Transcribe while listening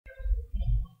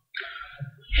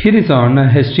Here is on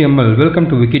HTML. Welcome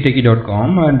to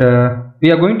wikitechie.com, and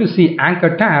we are going to see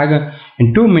anchor tag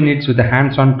in 2 minutes with a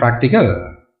hands-on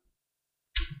practical.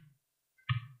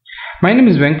 My name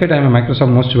is Venkat. I am a Microsoft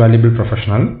Most Valuable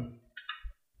Professional.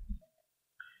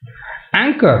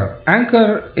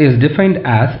 Anchor is defined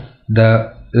as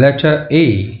the letter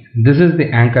A. This is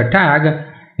the anchor tag.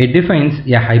 It defines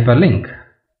a hyperlink,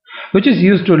 which is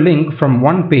used to link from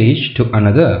one page to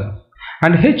another.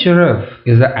 And href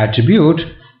is the attribute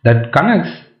that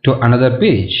connects to another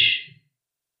page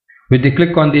with the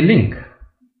click on the link.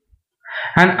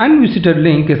 An unvisited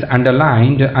link is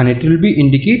underlined and it will be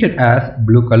indicated as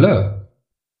blue color.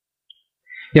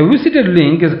 A visited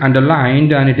link is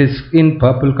underlined and it is in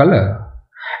purple color.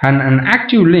 And an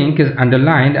active link is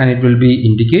underlined and it will be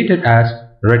indicated as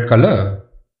red color.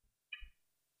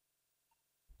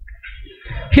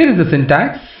 Here is the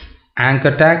syntax: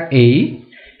 anchor tag A,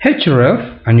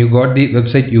 href, and you got the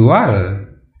website URL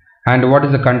and what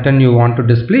is the content you want to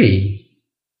display,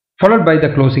 followed by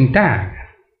the closing tag.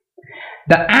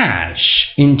 The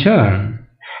 # in turn,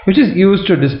 which is used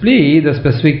to display the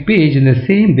specific page in the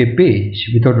same web page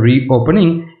without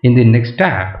reopening in the next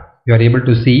tab. You are able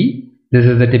to see this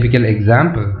is the typical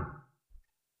example.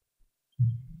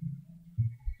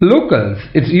 Locals,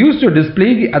 it's used to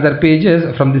display the other pages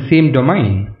from the same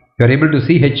domain. You are able to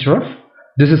see href.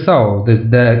 This is how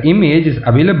the image is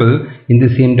available in the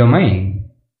same domain.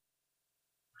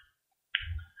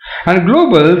 And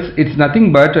globals, it's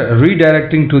nothing but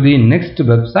redirecting to the next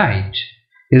website.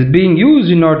 Is being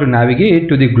used in order to navigate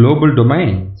to the global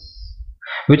domains,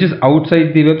 which is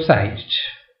outside the website.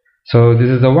 So this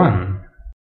is the one.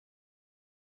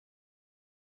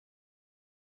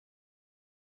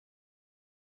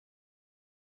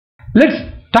 Let's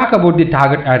talk about the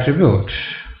target attribute.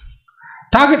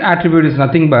 Target attribute is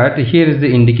nothing but, here is the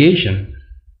indication.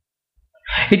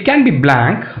 It can be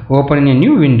blank, open in a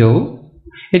new window.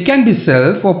 It can be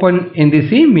self, open in the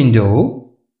same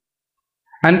window.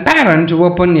 And parent,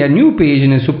 open a new page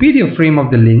in a superior frame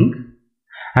of the link.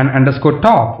 And underscore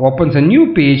top opens a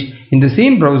new page in the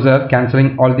same browser,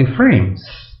 cancelling all the frames.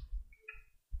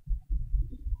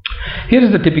 Here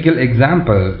is the typical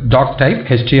example: doc type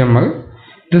HTML.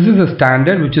 This is the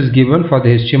standard which is given for the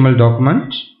HTML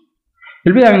document.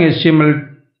 We'll be having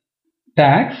HTML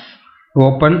tags,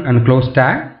 open and close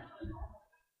tag.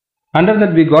 Under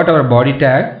that we got our body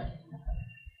tag,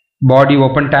 body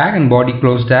open tag and body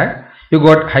close tag. You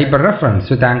got hyperreference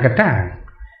with anchor tag.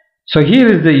 So here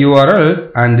is the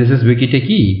URL and this is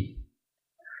wikitechie.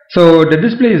 So the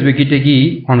display is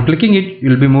wikitechie. On clicking it, you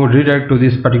will be moved redirect to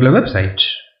this particular website.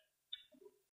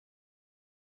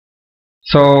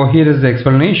 So here is the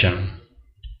explanation.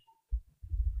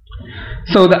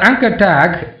 So the anchor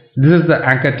tag, this is the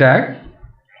anchor tag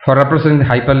for representing the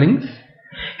hyperlinks.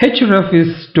 href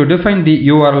is to define the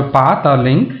URL path or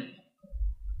link,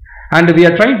 and we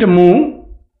are trying to move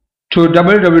to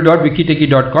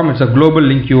www.wikitechie.com. It's a global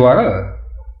link URL.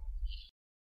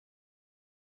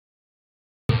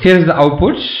 Here is the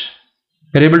output.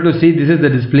 You are able to see this is the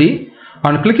display.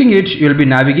 On clicking it, you will be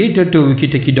navigated to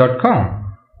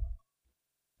wikitechie.com.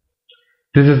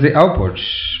 This is the output.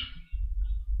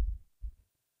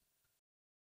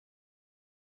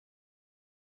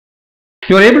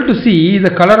 You are able to see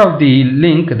the color of the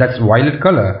link, that's violet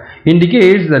color,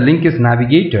 indicates the link is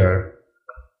navigator.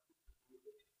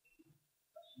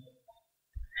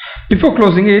 Before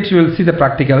closing it, you will see the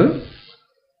practical.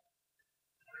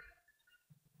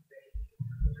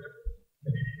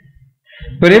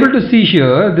 You are able to see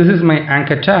here, this is my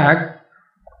anchor tag.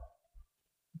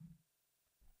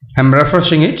 I am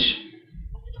refreshing it.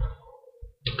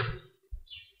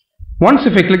 Once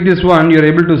if I click this one, you are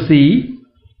able to see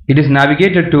it is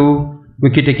navigated to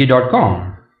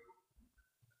wikitechie.com.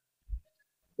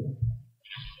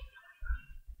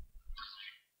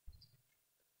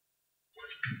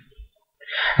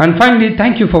 And finally,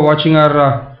 thank you for watching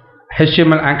our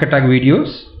HTML anchor tag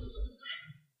videos.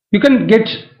 You can get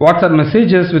WhatsApp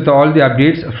messages with all the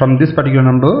updates from this particular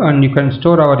number, and you can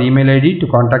store our email ID to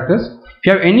contact us. If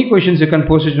you have any questions, you can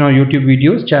post it in our YouTube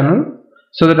videos channel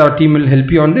so that our team will help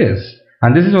you on this.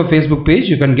 And this is our Facebook page.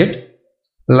 You can get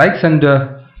likes and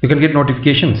you can get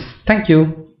notifications. Thank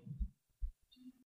you.